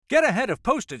Get ahead of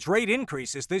postage rate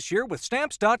increases this year with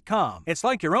Stamps.com. It's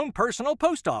like your own personal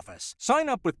post office. Sign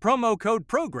up with promo code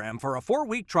PROGRAM for a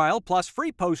 4-week trial plus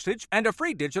free postage and a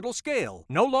free digital scale.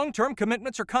 No long-term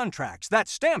commitments or contracts.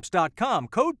 That's Stamps.com,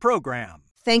 code PROGRAM.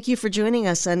 Thank you for joining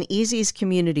us on Easy's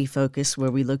Community Focus, where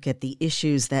we look at the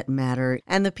issues that matter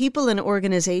and the people and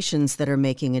organizations that are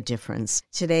making a difference.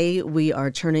 Today, we are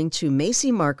turning to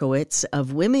Macy Markowitz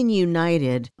of Women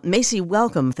United. Macy,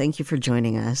 welcome. Thank you for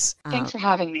joining us. Thanks for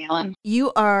having me, Ellen.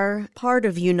 You are part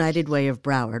of United Way of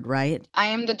Broward, right? I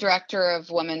am the Director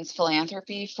of Women's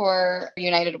Philanthropy for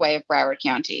United Way of Broward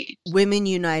County. Women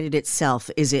United itself,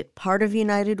 is it part of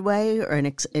United Way or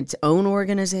its own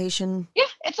organization? Yeah,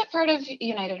 it's a part of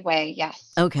United Way,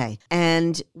 yes. Okay.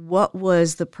 And what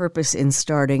was the purpose in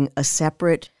starting a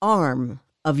separate arm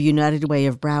of United Way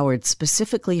of Broward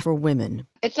specifically for women?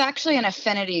 It's actually an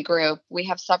affinity group. We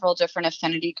have several different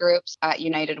affinity groups at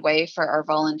United Way for our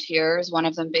volunteers, one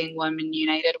of them being Women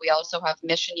United. We also have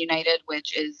Mission United,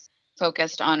 which is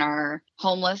focused on our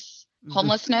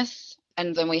homelessness.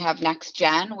 And then we have Next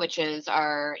Gen, which is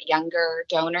our younger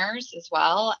donors as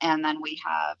well. And then we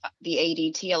have the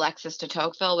ADT, Alexis de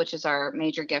Tocqueville, which is our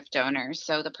major gift donors.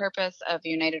 So the purpose of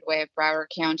United Way of Broward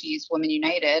County's Women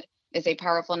United is a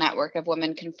powerful network of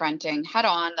women confronting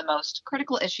head-on the most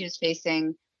critical issues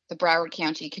facing the Broward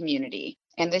County community.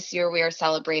 And this year we are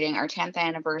celebrating our 10th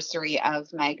anniversary of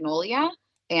Magnolia,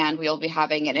 and we'll be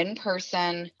having an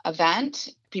in-person event.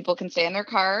 People can stay in their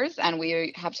cars, and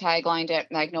we have taglined it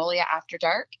Magnolia After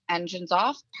Dark, Engines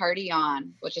Off, Party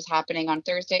On, which is happening on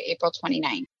Thursday, April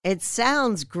 29th. It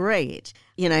sounds great.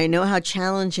 I know how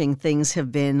challenging things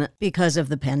have been because of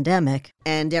the pandemic,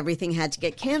 and everything had to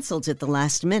get canceled at the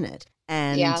last minute.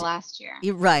 Yeah, last year.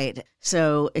 You're right.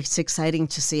 So it's exciting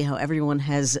to see how everyone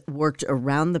has worked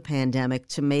around the pandemic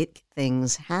to make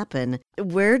things happen.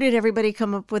 Where did everybody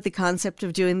come up with the concept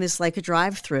of doing this like a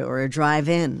drive-through or a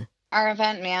drive-in? Our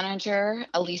event manager,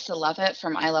 Elisa Levitt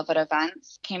from I Love It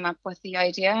Events, came up with the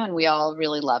idea, and we all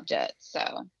really loved it.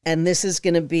 And this is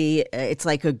going to be, it's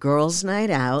like a girls' night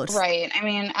out. Right. I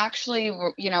mean, actually,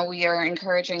 we are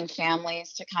encouraging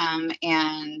families to come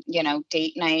and,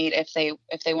 date night if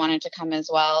they wanted to come as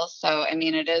well. So, I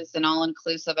mean, it is an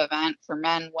all-inclusive event for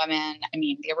men, women. I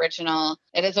mean,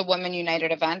 it is a Women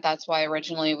United event. That's why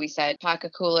originally we said pack a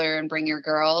cooler and bring your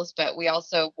girls. But we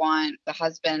also want the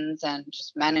husbands and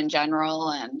just men in general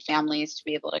and families to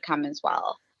be able to come as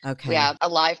well. Okay. We have a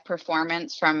live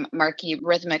performance from Marquee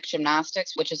Rhythmic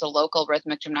Gymnastics, which is a local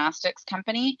rhythmic gymnastics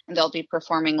company, and they'll be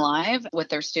performing live with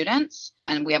their students.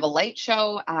 And we have a light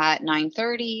show at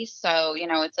 9:30. So,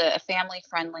 it's a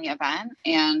family-friendly event,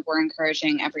 and we're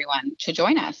encouraging everyone to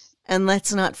join us. And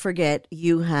let's not forget,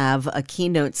 you have a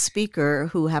keynote speaker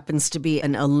who happens to be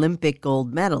an Olympic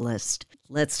gold medalist.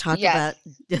 Let's talk about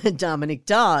Dominique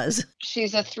Dawes.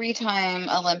 She's a 3-time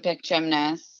Olympic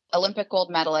gymnast, Olympic gold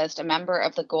medalist, a member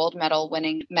of the gold medal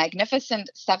winning Magnificent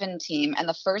Seven team, and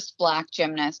the first Black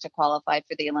gymnast to qualify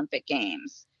for the Olympic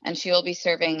Games. And she will be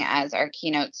serving as our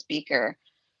keynote speaker.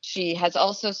 She has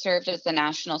also served as the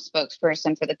national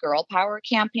spokesperson for the Girl Power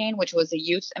campaign, which was a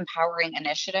youth empowering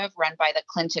initiative run by the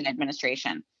Clinton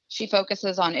administration. She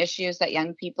focuses on issues that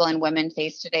young people and women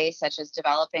face today, such as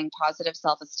developing positive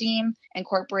self-esteem,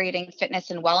 incorporating fitness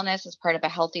and wellness as part of a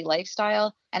healthy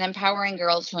lifestyle, and empowering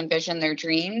girls to envision their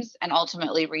dreams and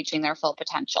ultimately reaching their full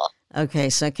potential. Okay,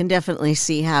 so I can definitely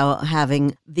see how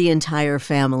having the entire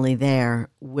family there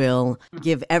will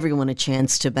give everyone a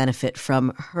chance to benefit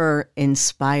from her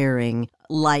inspiring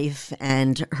life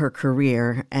and her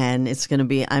career. And it's going to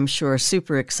be, I'm sure,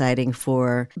 super exciting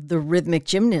for the rhythmic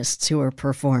gymnasts who are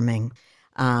performing.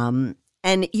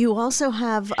 And you also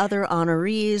have other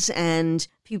honorees and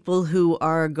people who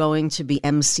are going to be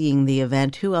emceeing the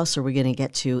event. Who else are we going to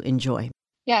get to enjoy?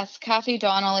 Yes, Kathy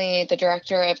Donnelly, the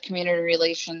Director of Community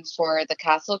Relations for the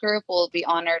Castle Group, will be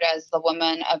honored as the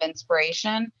Woman of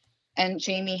Inspiration. And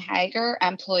Jamie Hager,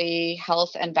 Employee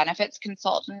Health and Benefits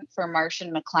Consultant for Marsh &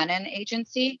 McLennan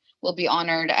Agency, will be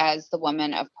honored as the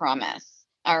Woman of Promise.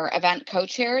 Our event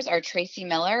co-chairs are Tracy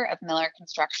Miller of Miller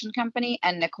Construction Company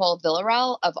and Nicole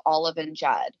Villarreal of Olive and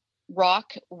Judd.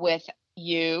 Rock With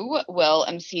You will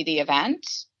MC the event.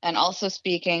 And also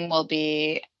speaking will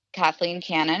be Kathleen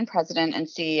Cannon, President and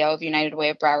CEO of United Way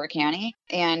of Broward County,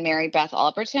 and Mary Beth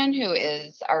Alberton, who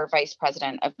is our Vice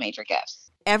President of Major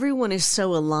Gifts. Everyone is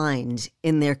so aligned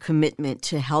in their commitment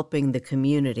to helping the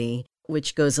community,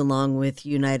 which goes along with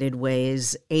United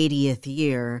Way's 80th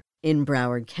year in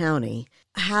Broward County.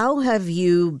 How have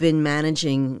you been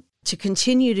managing to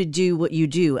continue to do what you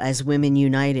do as Women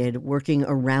United, working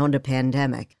around a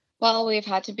pandemic? Well, we've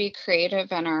had to be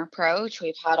creative in our approach.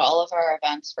 We've had all of our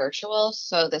events virtual,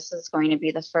 so this is going to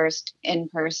be the first in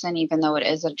person, even though it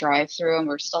is a drive-through, and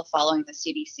we're still following the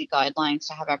CDC guidelines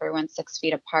to have everyone 6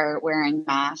 feet apart, wearing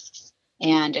masks.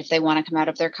 And if they want to come out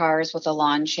of their cars with a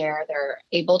lawn chair, they're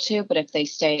able to, but if they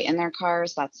stay in their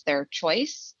cars, that's their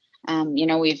choice.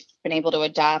 We've been able to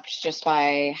adapt just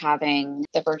by having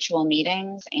the virtual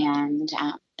meetings, and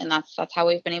that's how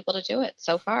we've been able to do it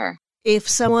so far. If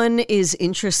someone is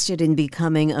interested in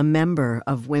becoming a member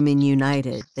of Women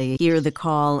United, they hear the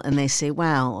call and they say,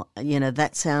 wow,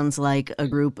 that sounds like a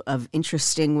group of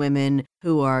interesting women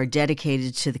who are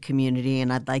dedicated to the community,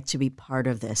 and I'd like to be part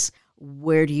of this.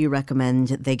 Where do you recommend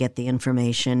they get the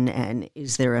information? And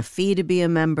is there a fee to be a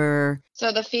member?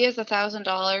 So the fee is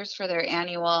 $1,000 for their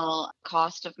annual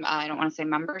cost of, I don't want to say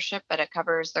membership, but it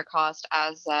covers their cost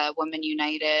as a Women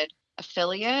United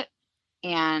affiliate,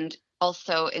 and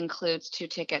also includes 2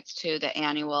 tickets to the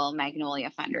annual Magnolia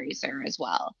fundraiser as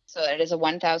well. So it is a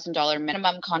 $1,000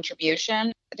 minimum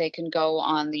contribution. They can go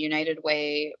on the United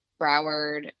Way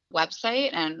Broward website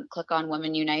and click on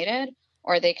Women United,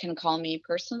 or they can call me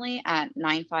personally at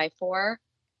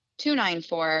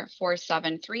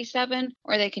 954-294-4737,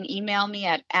 or they can email me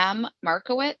at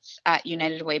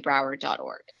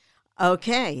mmarkowitz@unitedwaybroward.org.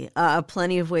 Okay.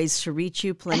 Plenty of ways to reach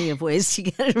you, plenty of ways to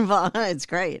get involved. It's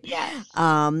great. Yes.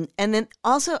 And then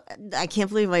also, I can't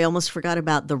believe I almost forgot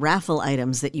about the raffle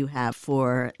items that you have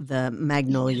for the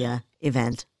Magnolia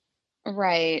event.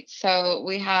 Right. So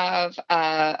we have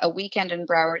a weekend in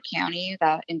Broward County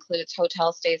that includes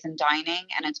hotel stays and dining,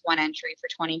 and it's 1 entry for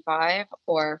 $25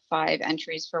 or 5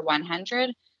 entries for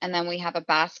 $100. And then we have a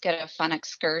basket of fun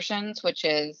excursions, which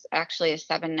is actually a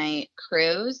 7-night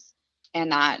cruise, and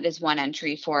that is 1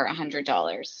 entry for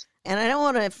 $100. And I don't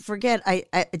want to forget,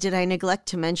 did I neglect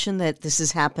to mention that this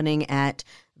is happening at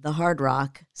the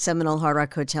Seminole Hard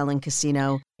Rock Hotel and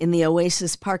Casino in the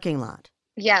Oasis parking lot?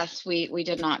 Yes, we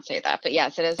did not say that, but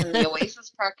yes, it is in the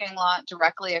Oasis parking lot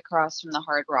directly across from the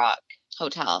Hard Rock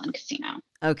Hotel and Casino.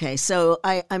 Okay, so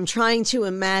I'm trying to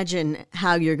imagine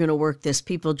how you're going to work this.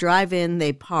 People drive in,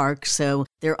 they park, so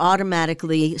they're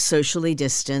automatically socially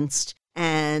distanced,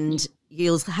 and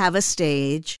you'll have a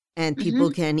stage, and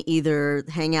people can either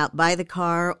hang out by the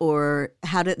car, or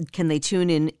can they tune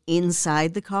in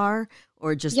inside the car,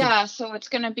 or just? Yeah, so it's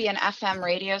going to be an FM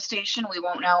radio station. We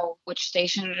won't know which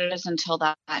station it is until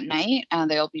that night.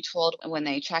 They'll be told when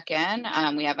they check in.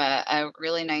 We have a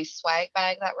really nice swag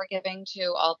bag that we're giving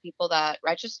to all people that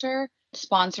register.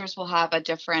 Sponsors will have a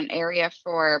different area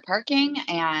for parking,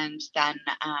 and then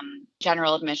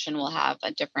general admission will have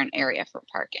a different area for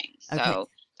parking. So. Okay.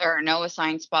 There are no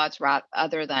assigned spots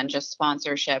other than just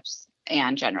sponsorships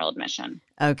and general admission.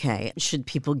 Okay. Should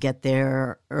people get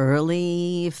there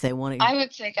early if they want to? I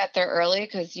would say get there early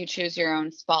because you choose your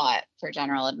own spot for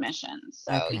general admission.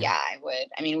 So okay. Yeah, I would.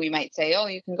 I mean, we might say, oh,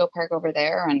 you can go park over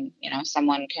there, and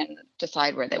someone can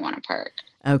decide where they want to park.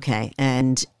 Okay.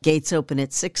 And gates open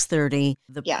at 6:30.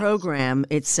 The Yes. program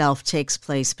itself takes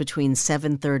place between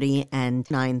 7:30 and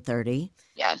 9:30.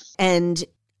 Yes. And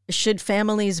should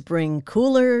families bring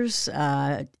coolers?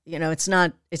 It's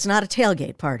not a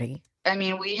tailgate party. I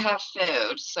mean, we have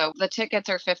food. So the tickets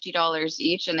are $50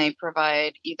 each, and they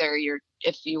provide either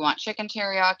if you want chicken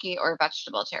teriyaki or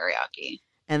vegetable teriyaki.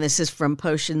 And this is from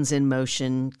Potions in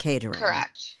Motion Catering.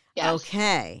 Correct. Yes.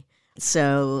 Okay.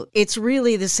 So it's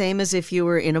really the same as if you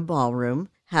were in a ballroom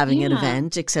having an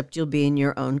event, except you'll be in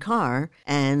your own car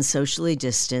and socially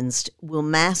distanced. Will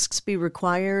masks be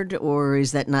required, or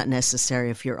is that not necessary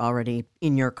if you're already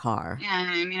in your car? Yeah,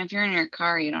 I mean, if you're in your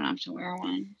car, you don't have to wear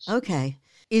one. Okay.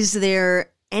 Is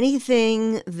there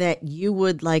anything that you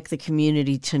would like the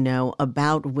community to know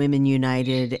about Women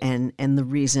United and the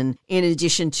reason, in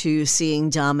addition to seeing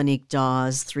Dominique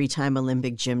Dawes, 3-time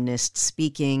Olympic gymnast,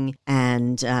 speaking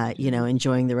and,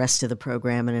 enjoying the rest of the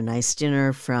program and a nice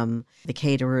dinner from the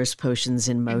caterers, Potions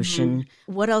in Motion?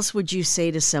 What else would you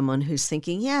say to someone who's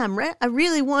thinking, I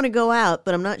really want to go out,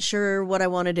 but I'm not sure what I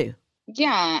want to do?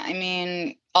 Yeah, I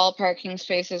mean, all parking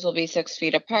spaces will be 6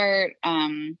 feet apart.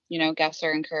 Guests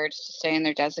are encouraged to stay in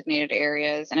their designated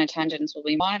areas, and attendants will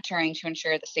be monitoring to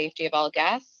ensure the safety of all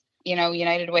guests.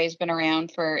 United Way has been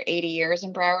around for 80 years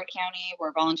in Broward County.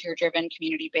 We're volunteer-driven,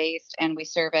 community-based, and we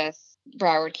service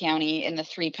Broward County in the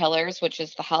 3 pillars, which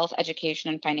is the health,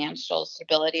 education, and financial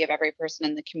stability of every person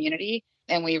in the community.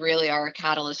 And we really are a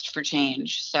catalyst for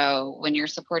change. So when you're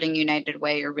supporting United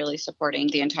Way, you're really supporting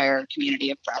the entire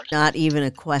community of Broward. Not even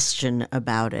a question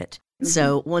about it.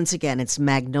 So once again, it's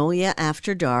Magnolia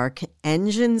After Dark,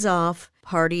 engines off,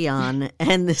 party on.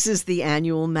 And this is the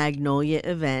annual Magnolia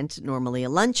event, normally a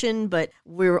luncheon, but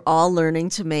we're all learning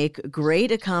to make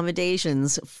great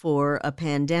accommodations for a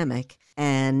pandemic.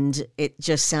 And it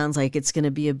just sounds like it's going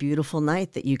to be a beautiful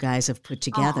night that you guys have put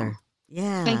together.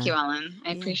 Yeah. Thank you, Ellen.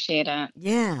 I appreciate it.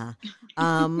 Yeah.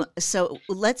 So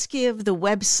let's give the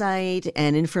website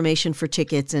and information for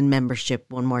tickets and membership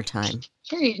one more time.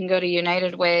 Sure. You can go to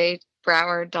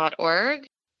unitedwaybroward.org.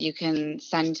 You can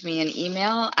send me an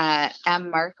email at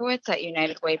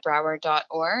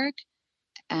mmarkowitz@unitedwaybroward.org.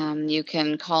 You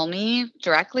can call me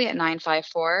directly at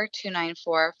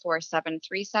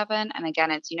 954-294-4737. And again,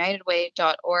 it's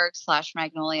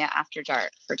unitedway.org/Magnolia After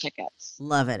Dark for tickets.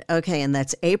 Love it. Okay. And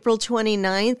that's April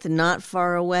 29th, not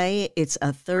far away. It's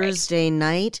a Thursday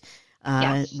night.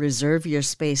 Yes. Reserve your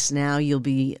space now. You'll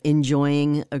be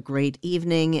enjoying a great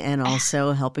evening and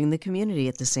also helping the community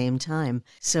at the same time.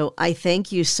 So I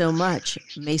thank you so much,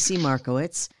 Macy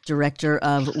Markowitz, Director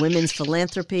of Women's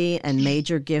Philanthropy and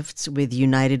Major Gifts with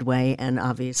United Way, and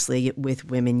obviously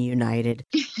with Women United.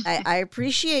 I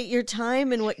appreciate your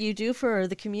time and what you do for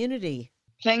the community.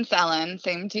 Thanks, Ellen.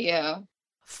 Same to you.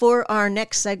 For our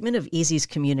next segment of Easy's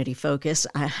Community Focus,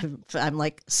 I'm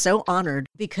like so honored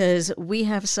because we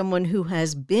have someone who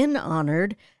has been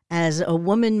honored as a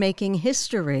woman making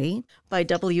history by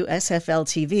WSFL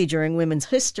TV during Women's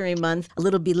History Month. A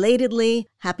little belatedly,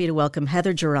 happy to welcome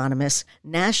Heather Geronimus,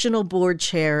 National Board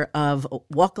Chair of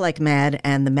Walk Like MADD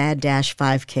and the MADD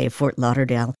 5K Fort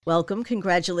Lauderdale. Welcome.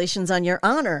 Congratulations on your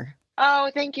honor.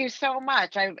 Oh, thank you so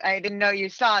much. I didn't know you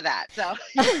saw that, so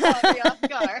you caught me off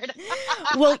guard.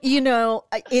 Well,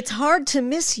 it's hard to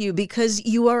miss you because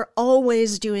you are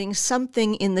always doing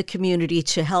something in the community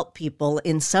to help people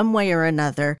in some way or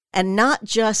another, and not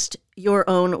just your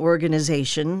own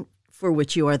organization, for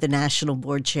which you are the national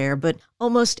board chair, but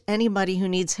almost anybody who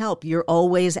needs help. You're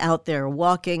always out there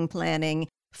walking, planning,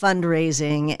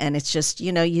 fundraising, and it's just,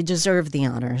 you deserve the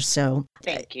honor. So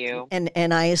thank you.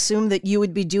 And I assume that you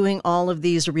would be doing all of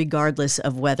these regardless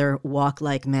of whether Walk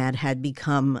Like MADD had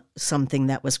become something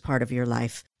that was part of your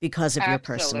life because of your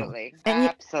personal.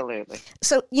 Absolutely.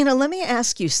 So, let me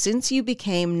ask you, since you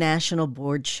became national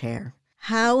board chair,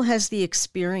 how has the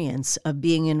experience of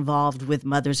being involved with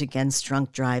Mothers Against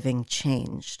Drunk Driving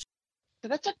changed? So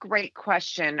that's a great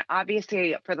question.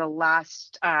 Obviously, for the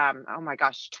last,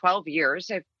 12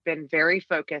 years, I've been very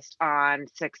focused on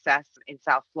success in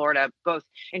South Florida, both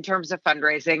in terms of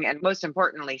fundraising and most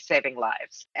importantly, saving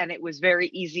lives. And it was very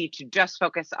easy to just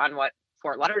focus on what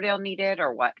Fort Lauderdale needed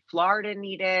or what Florida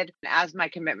needed. And as my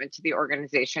commitment to the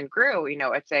organization grew,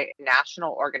 it's a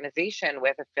national organization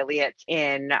with affiliates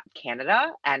in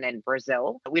Canada and in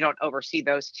Brazil. We don't oversee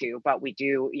those two, but we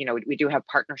do have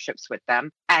partnerships with them.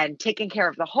 And taking care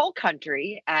of the whole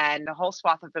country and the whole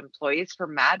swath of employees for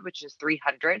MADD, which is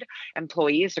 300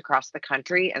 employees across the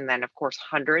country, and then of course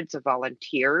hundreds of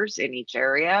volunteers in each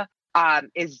area,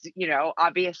 is,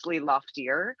 obviously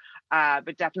loftier,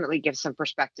 but definitely gives some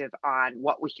perspective on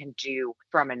what we can do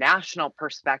from a national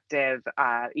perspective,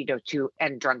 to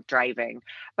end drunk driving.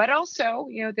 But also,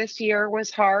 this year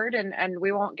was hard, and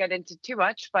we won't get into too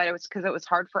much, but it was because it was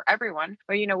hard for everyone.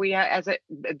 But, we,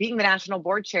 being the national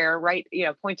board chair,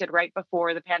 appointed right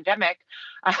before the pandemic,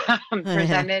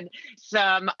 presented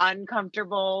some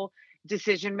uncomfortable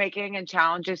decision-making and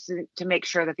challenges to make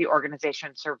sure that the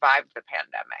organization survived the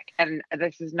pandemic. And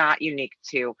this is not unique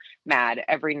to MADD.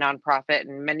 Every nonprofit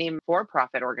and many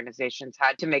for-profit organizations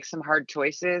had to make some hard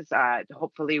choices.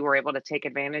 Hopefully we're able to take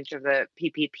advantage of the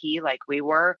PPP like we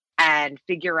were and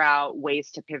figure out ways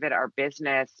to pivot our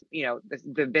business,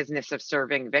 the business of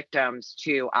serving victims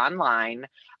to online,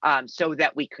 so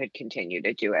that we could continue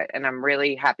to do it. And I'm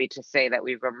really happy to say that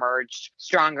we've emerged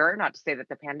stronger, not to say that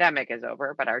the pandemic is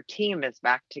over, but our team is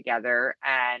back together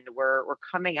and we're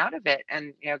coming out of it.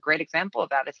 And a great example of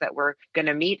that is that we're going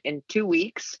to meet in 2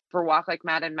 weeks for Walk Like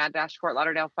MADD and MADD Fort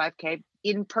Lauderdale 5K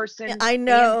in person. I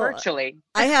know. And virtually.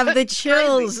 I have the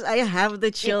chills. I have the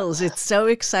chills. It's so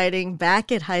exciting.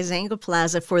 Back at Hyzanga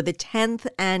Plaza for the 10th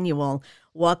annual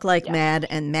Walk Like MADD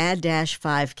and MADD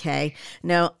 5K.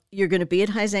 Now, you're going to be at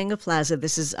Hyzanga Plaza.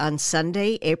 This is on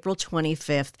Sunday, April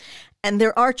 25th. And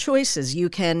there are choices. You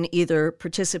can either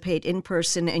participate in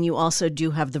person, and you also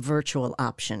do have the virtual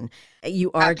option.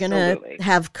 You are going to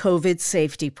have COVID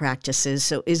safety practices.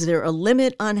 So is there a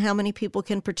limit on how many people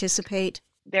can participate?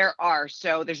 There are.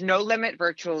 So there's no limit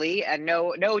virtually and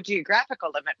no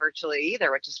geographical limit virtually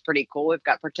either, which is pretty cool. We've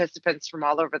got participants from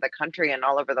all over the country and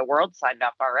all over the world signed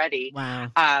up already.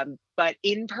 Wow. But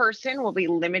in person will be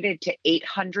limited to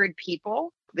 800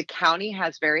 people. The county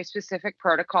has very specific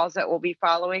protocols that we'll be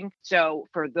following. So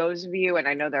for those of you, and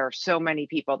I know there are so many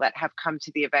people that have come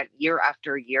to the event year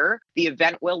after year, the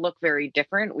event will look very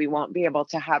different. We won't be able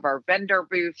to have our vendor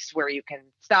booths where you can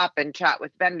stop and chat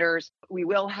with vendors. We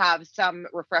will have some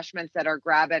refreshments that are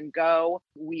grab and go.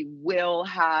 We will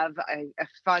have a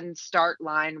fun start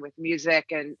line with music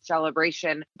and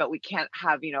celebration, but we can't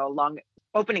have, a long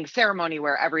opening ceremony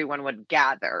where everyone would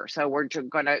gather. So we're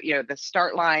going to, the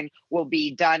start line will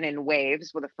be done in waves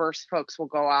where the first folks will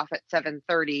go off at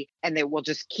 7:30 and they will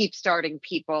just keep starting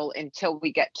people until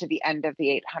we get to the end of the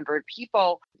 800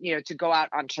 people, to go out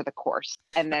onto the course.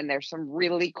 And then there's some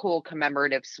really cool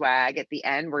commemorative swag at the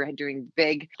end. We're doing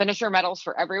big finisher medals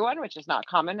for everyone, which is not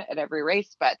common at every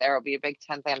race, but there will be a big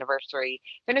 10th anniversary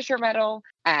finisher medal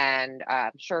and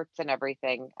shirts and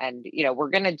everything. And, we're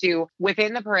going to do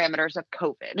within the parameters of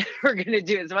COVID, we're going to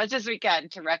do as much as we can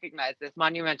to recognize this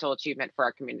monumental achievement for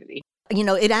our community.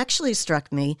 It actually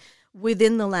struck me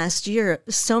within the last year,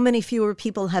 so many fewer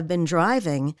people have been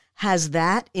driving. Has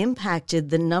that impacted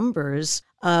the numbers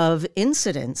of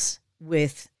incidents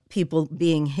with people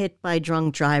being hit by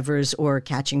drunk drivers or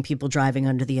catching people driving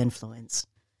under the influence?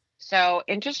 So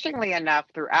interestingly enough,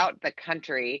 throughout the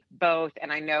country, both,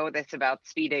 and I know this about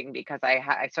speeding because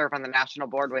I serve on the national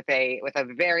board with a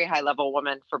very high level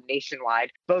woman from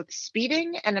Nationwide, both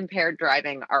speeding and impaired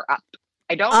driving are up.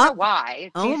 I don't know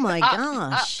why. Oh my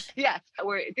gosh. Yes,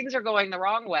 things are going the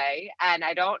wrong way. And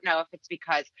I don't know if it's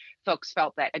because folks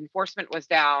felt that enforcement was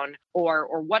down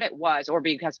or what it was, or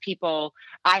because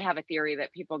I have a theory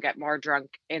that people get more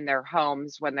drunk in their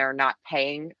homes when they're not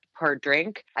paying per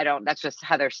drink. That's just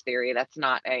Heather's theory. That's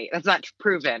not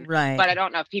proven. Right. But I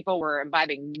don't know if people were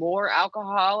imbibing more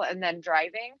alcohol and then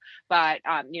driving. But,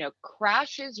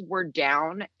 crashes were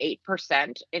down 8%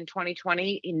 in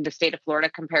 2020 in the state of Florida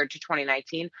compared to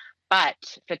 2019. But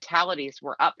fatalities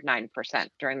were up 9%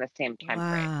 during the same time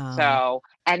frame. So,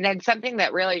 and then something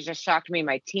that really just shocked me,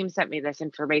 my team sent me this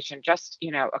information just,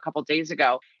 a couple days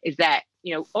ago, is that,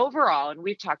 overall, and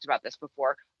we've talked about this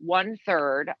before,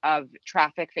 1/3 of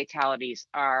traffic fatalities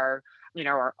are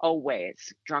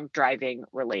always drunk driving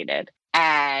related.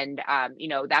 And,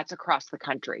 that's across the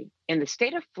country. In the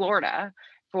state of Florida,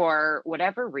 for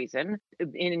whatever reason,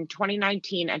 in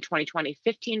 2019 and 2020,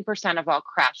 15% of all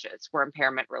crashes were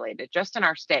impairment related, just in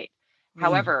our state.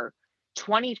 However,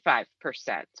 25%,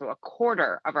 so a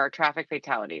quarter of our traffic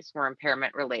fatalities were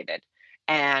impairment related.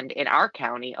 And in our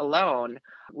county alone,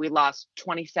 we lost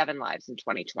 27 lives in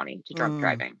 2020 to drunk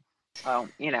driving. So,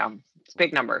 it's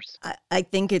big numbers. I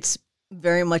think it's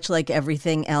very much like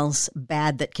everything else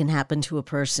bad that can happen to a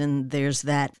person. There's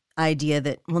that idea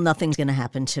that, nothing's going to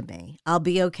happen to me. I'll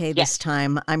be okay this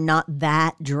time. I'm not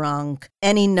that drunk.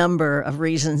 Any number of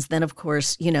reasons. Then, of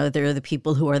course, there are the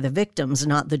people who are the victims,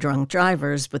 not the drunk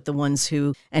drivers, but the ones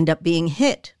who end up being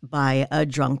hit by a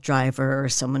drunk driver or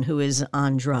someone who is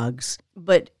on drugs.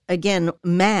 But again,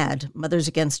 MADD, Mothers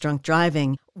Against Drunk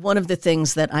Driving, one of the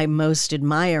things that I most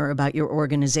admire about your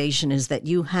organization is that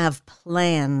you have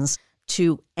plans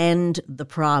to end the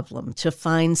problem, to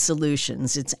find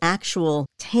solutions. It's actual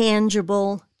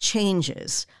tangible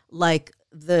changes, like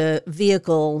the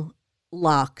vehicle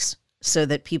locks so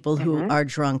that people who are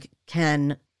drunk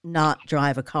can not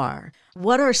drive a car.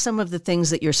 What are some of the things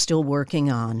that you're still working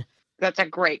on? That's a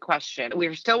great question.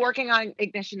 We're still working on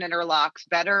ignition interlocks,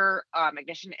 better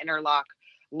ignition interlock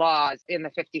laws in the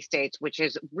 50 states, which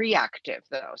is reactive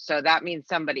though. So that means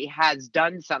somebody has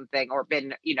done something or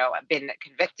been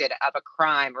convicted of a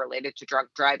crime related to drunk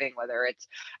driving, whether it's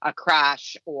a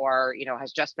crash or,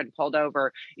 has just been pulled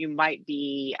over. You might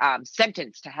be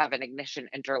sentenced to have an ignition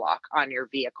interlock on your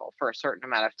vehicle for a certain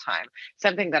amount of time.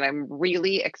 Something that I'm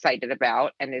really excited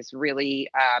about and is really,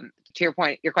 to your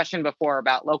point, your question before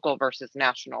about local versus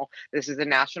national, this is a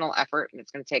national effort and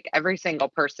it's going to take every single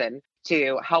person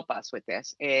to help us with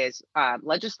this, is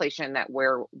legislation that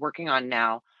we're working on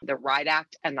now, the RIDE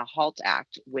Act and the HALT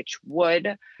Act, which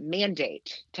would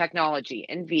mandate technology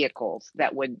in vehicles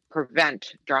that would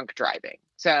prevent drunk driving.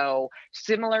 So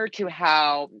similar to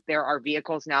how there are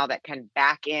vehicles now that can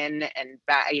back in and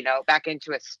back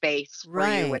into a space for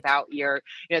you without your,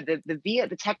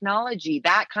 the technology,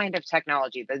 that kind of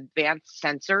technology, the advanced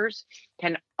sensors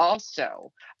can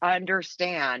also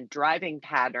understand driving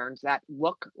patterns that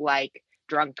look like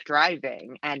drunk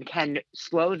driving and can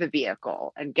slow the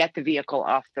vehicle and get the vehicle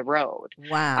off the road.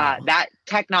 Wow. That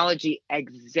technology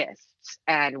exists.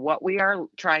 And what we are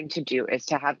trying to do is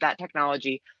to have that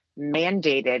technology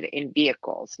mandated in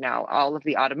vehicles. Now, all of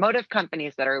the automotive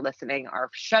companies that are listening are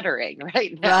shuddering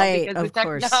right now Right, because the of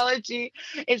course. technology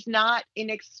is not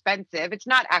inexpensive. It's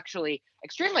not actually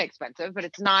extremely expensive, but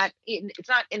it's not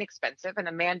inexpensive, and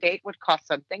a mandate would cost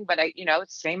something. But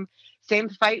same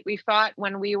fight we fought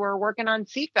when we were working on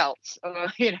seatbelts.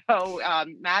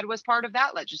 MADD was part of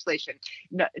that legislation.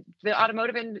 No, the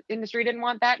automotive industry didn't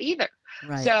want that either.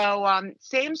 Right. So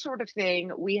same sort of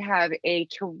thing. We have a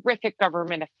terrific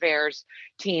government affairs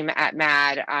team at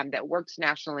MADD that works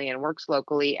nationally and works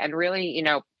locally. And really,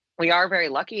 we are very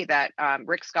lucky that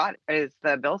Rick Scott is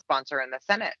the bill sponsor in the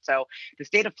Senate. So the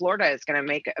state of Florida is going to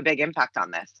make a big impact on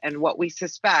this. And what we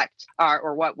suspect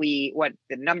what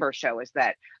the numbers show is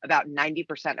that about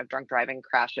 90% of drunk driving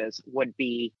crashes would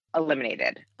be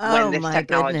eliminated when this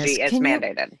technology is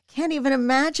mandated. Can't even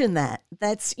imagine that.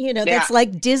 That's, that's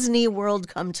like Disney World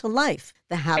come to life,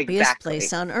 the happiest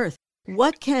place on earth.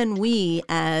 What can we,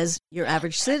 as your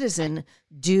average citizen,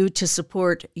 do to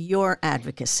support your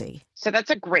advocacy? So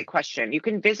that's a great question. You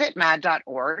can visit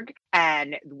MADD.org,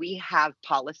 and we have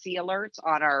policy alerts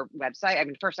on our website. I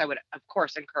mean, first, I would, of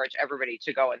course, encourage everybody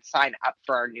to go and sign up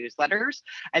for our newsletters.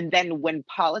 And then when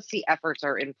policy efforts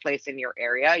are in place in your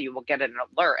area, you will get an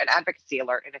advocacy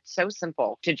alert. And it's so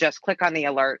simple to just click on the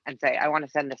alert and say, I want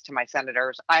to send this to my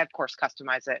senators. I, of course,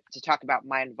 customize it to talk about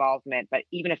my involvement. But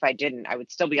even if I didn't, I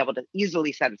would still be able to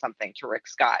easily send something to Rick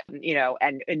Scott,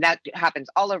 and that happens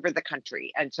all over the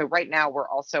country. And so right now, we're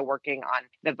also working on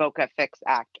the VOCA Fix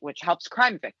Act, which helps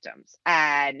crime victims.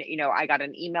 And, I got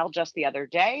an email just the other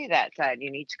day that said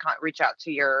you need to reach out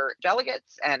to your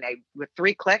delegates. And I, with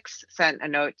 3 clicks, sent a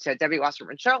note to Debbie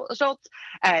Wasserman Schultz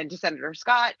and to Senator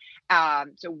Scott.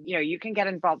 So, you can get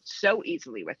involved so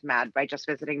easily with MADD by just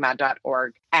visiting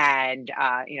MADD.org and,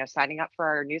 signing up for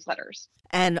our newsletters.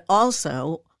 And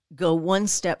also, go one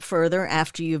step further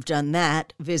after you've done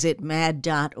that. Visit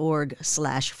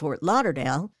madd.org/Fort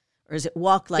Lauderdale. Or is it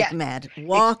Walk Like MADD?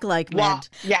 Walk Like MADD.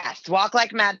 Yes,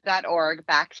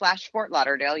 walklikeMADD.org/Fort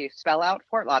Lauderdale. You spell out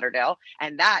Fort Lauderdale,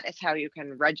 and that is how you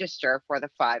can register for the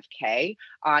 5K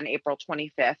on April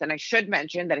 25th. And I should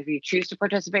mention that if you choose to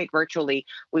participate virtually,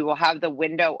 we will have the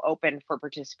window open for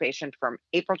participation from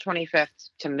April 25th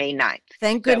to May 9th.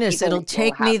 Thank goodness it'll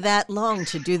take me that long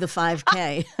to do the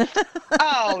 5K.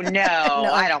 Oh, no,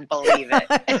 I don't believe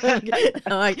it.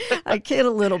 No, I kid a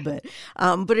little bit.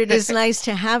 But it is nice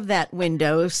to have that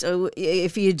window. So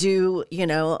if you do,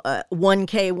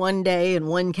 1K one day and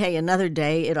 1K another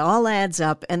day, it all adds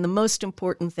up. And the most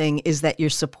important thing is that you're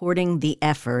supporting the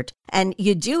effort. And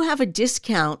you do have a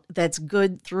discount that's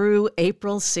good through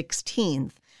April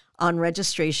 16th on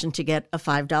registration to get a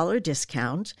 $5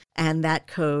 discount. And that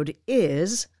code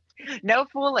is... No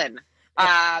fooling.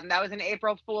 That was not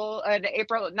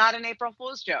an April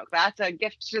Fool's joke. That's a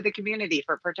gift to the community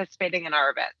for participating in our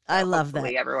event. So I love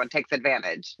that. Everyone takes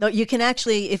advantage. No, you can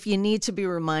actually, if you need to be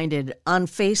reminded, on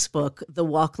Facebook, the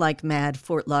Walk Like MADD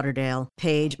Fort Lauderdale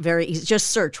page, very easy.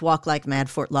 Just search Walk Like MADD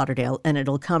Fort Lauderdale and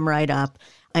it'll come right up.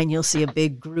 And you'll see a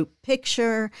big group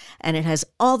picture, and it has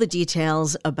all the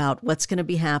details about what's going to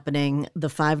be happening, the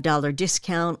 $5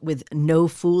 discount with no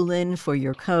foolin' for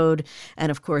your code, and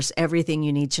of course, everything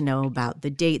you need to know about the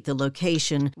date, the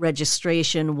location,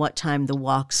 registration, what time the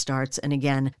walk starts, and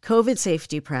again, COVID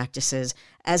safety practices.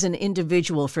 As an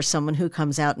individual, for someone who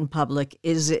comes out in public,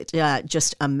 is it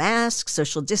just a mask,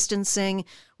 social distancing?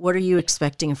 What are you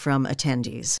expecting from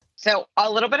attendees? So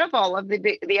a little bit of all of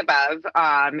the above.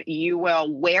 You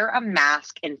will wear a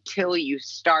mask until you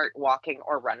start walking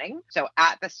or running. So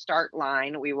at the start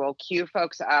line, we will queue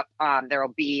folks up. There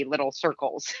will be little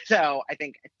circles. So I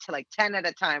think to like 10 at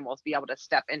a time, we'll be able to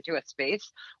step into a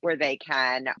space where they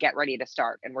can get ready to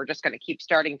start. And we're just going to keep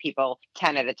starting people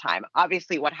 10 at a time.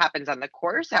 Obviously, what happens on the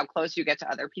course, how close you get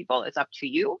to other people is up to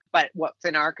you. But what's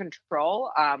in our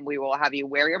control, we will have you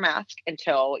wear your mask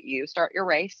until you start your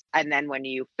race. And then when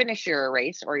you finish your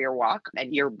race or your walk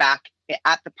and you're back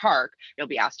at the park, you'll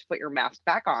be asked to put your mask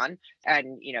back on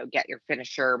and, get your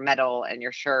finisher medal and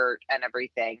your shirt and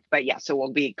everything. But yeah, so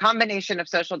we'll be a combination of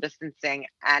social distancing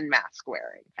and mask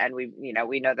wearing. And we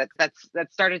know that's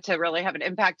started to really have an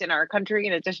impact in our country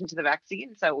in addition to the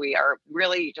vaccine. So we are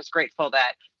really just grateful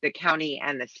that the county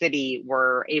and the city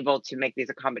were able to make these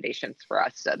accommodations for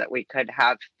us so that we could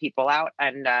have people out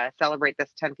and celebrate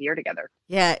this 10th year together.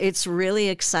 Yeah, it's really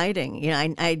exciting.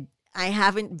 I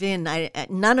haven't been,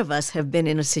 none of us have been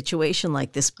in a situation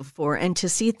like this before. And to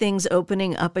see things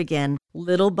opening up again,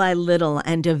 little by little,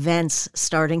 and events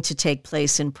starting to take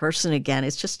place in person again,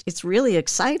 it's really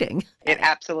exciting. It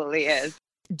absolutely is.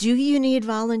 Do you need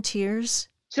volunteers?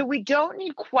 So we don't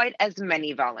need quite as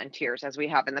many volunteers as we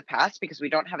have in the past because we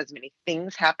don't have as many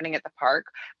things happening at the park,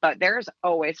 but there's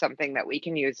always something that we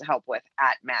can use help with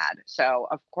at MADD. So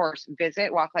of course,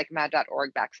 visit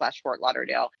walklikemadd.org/Fort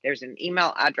Lauderdale. There's an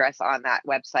email address on that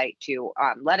website to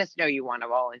let us know you want to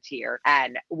volunteer.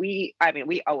 And we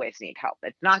always need help.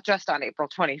 It's not just on April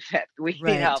 25th. We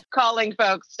Right. need help calling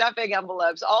folks, stuffing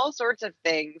envelopes, all sorts of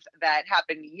things that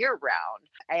happen year round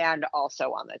and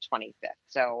also on the 25th.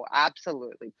 So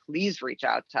absolutely. Please reach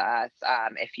out to us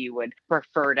if you would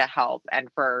prefer to help. And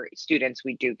for students,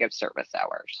 we do give service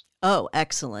hours. Oh,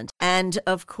 excellent. And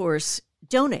of course,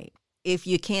 donate. If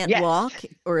you can't Yes. walk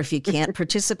or if you can't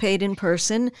participate in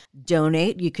person,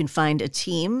 donate. You can find a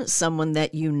team, someone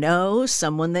that you know,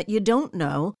 someone that you don't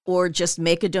know, or just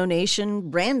make a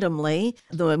donation randomly.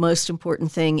 The most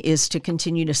important thing is to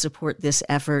continue to support this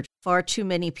effort. Far too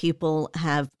many people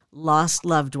have lost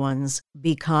loved ones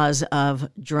because of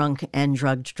drunk and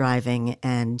drugged driving.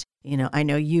 And, I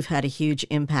know you've had a huge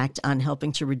impact on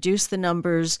helping to reduce the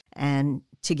numbers, and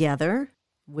together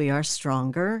we are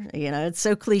stronger. It's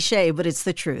so cliche, but it's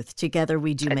the truth. Together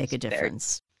we do make a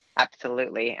difference.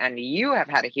 Absolutely. And you have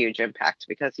had a huge impact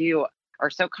because you are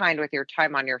so kind with your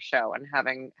time on your show and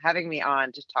having me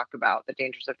on to talk about the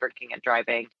dangers of drinking and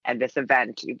driving and this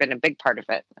event. You've been a big part of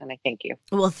it, and I thank you.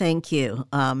 Well, thank you.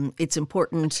 It's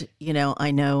important.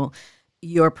 I know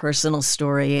your personal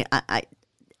story.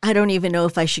 I don't even know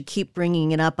if I should keep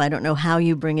bringing it up. I don't know how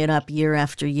you bring it up year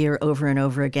after year over and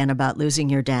over again about losing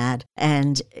your dad.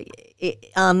 And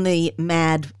on the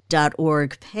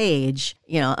MADD.org page,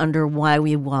 under Why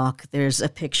We Walk, there's a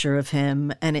picture of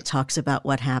him and it talks about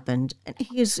what happened. And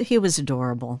he was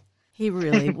adorable. He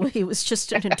was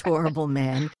just an adorable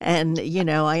man. And,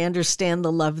 I understand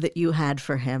the love that you had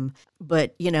for him.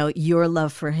 But, your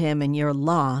love for him and your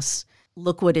loss,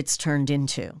 look what it's turned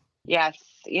into. Yes.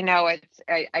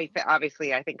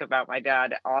 Obviously I think about my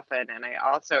dad often, and I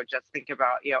also just think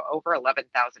about, over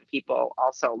 11,000 people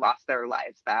also lost their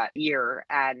lives that year.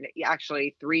 And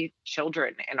actually 3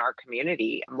 children in our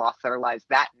community lost their lives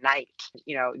that night.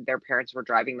 Their parents were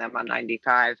driving them on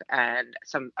 95 and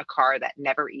a car that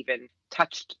never even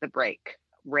touched the brake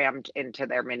rammed into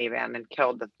their minivan and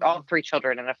killed all 3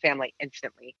 children in a family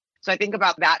instantly. So I think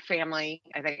about that family.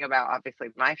 I think about, obviously,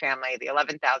 my family, the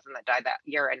 11,000 that died that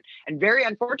year. And very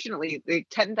unfortunately, the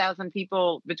 10,000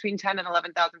 people, between 10 and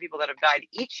 11,000 people that have died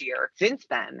each year since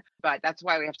then. But that's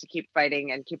why we have to keep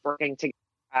fighting and keep working together.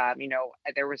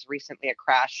 There was recently a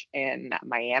crash in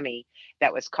Miami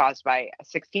that was caused by a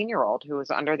 16-year-old who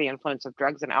was under the influence of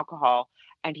drugs and alcohol.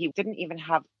 And he didn't even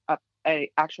have a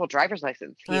actual driver's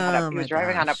license. He was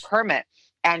driving on a permit.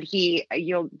 And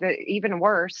even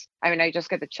worse, I just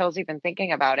get the chills even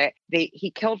thinking about it. He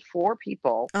killed 4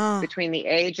 people between the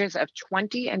ages of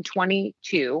 20 and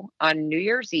 22 on New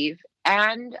Year's Eve.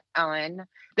 And Ellen,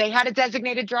 they had a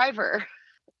designated driver.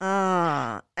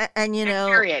 And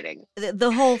Infuriating.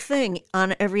 The whole thing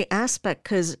on every aspect,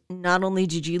 because not only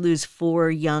did you lose 4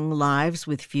 young lives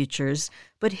with futures,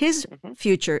 but his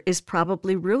future is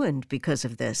probably ruined because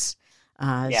of this.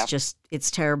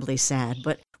 It's terribly sad.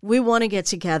 But we want to get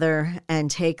together and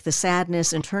take the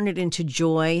sadness and turn it into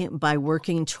joy by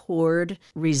working toward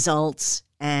results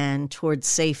and toward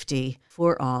safety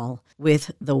for all with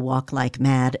the Walk Like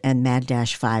MADD and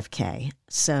MADD-5K.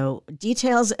 So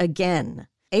details again,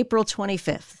 April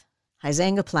 25th,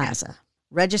 Huizenga Plaza.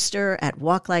 Register at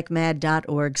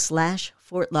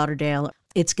walklikemadd.org/Fort Lauderdale.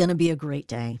 It's going to be a great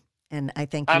day. And I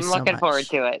thank you so much. I'm looking forward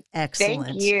to it. Excellent.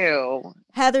 Thank you.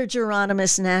 Heather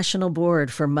Geronimus, National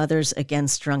Board for Mothers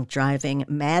Against Drunk Driving,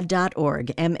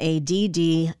 MADD.org,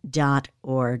 MADD.org.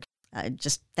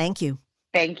 Just thank you.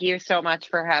 Thank you so much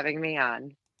for having me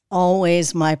on.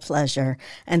 Always my pleasure.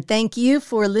 And thank you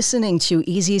for listening to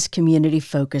Easy's Community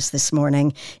Focus this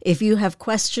morning. If you have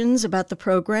questions about the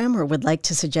program or would like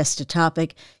to suggest a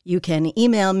topic, you can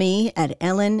email me at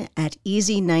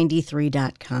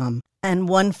ellen@easy93.com. And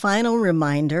one final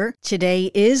reminder,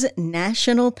 today is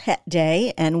National Pet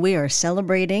Day, and we are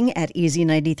celebrating at Easy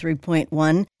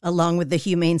 93.1 along with the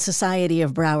Humane Society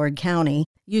of Broward County.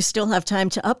 You still have time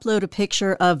to upload a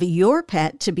picture of your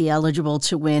pet to be eligible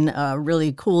to win a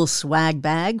really cool swag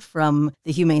bag from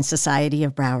the Humane Society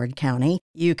of Broward County.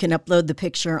 You can upload the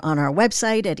picture on our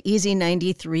website at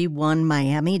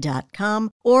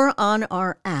easy931miami.com or on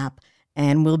our app.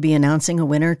 And we'll be announcing a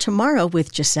winner tomorrow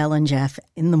with Giselle and Jeff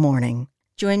in the morning.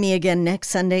 Join me again next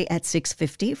Sunday at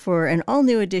 6:50 for an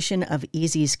all-new edition of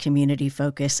Easy's Community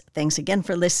Focus. Thanks again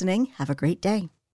for listening. Have a great day.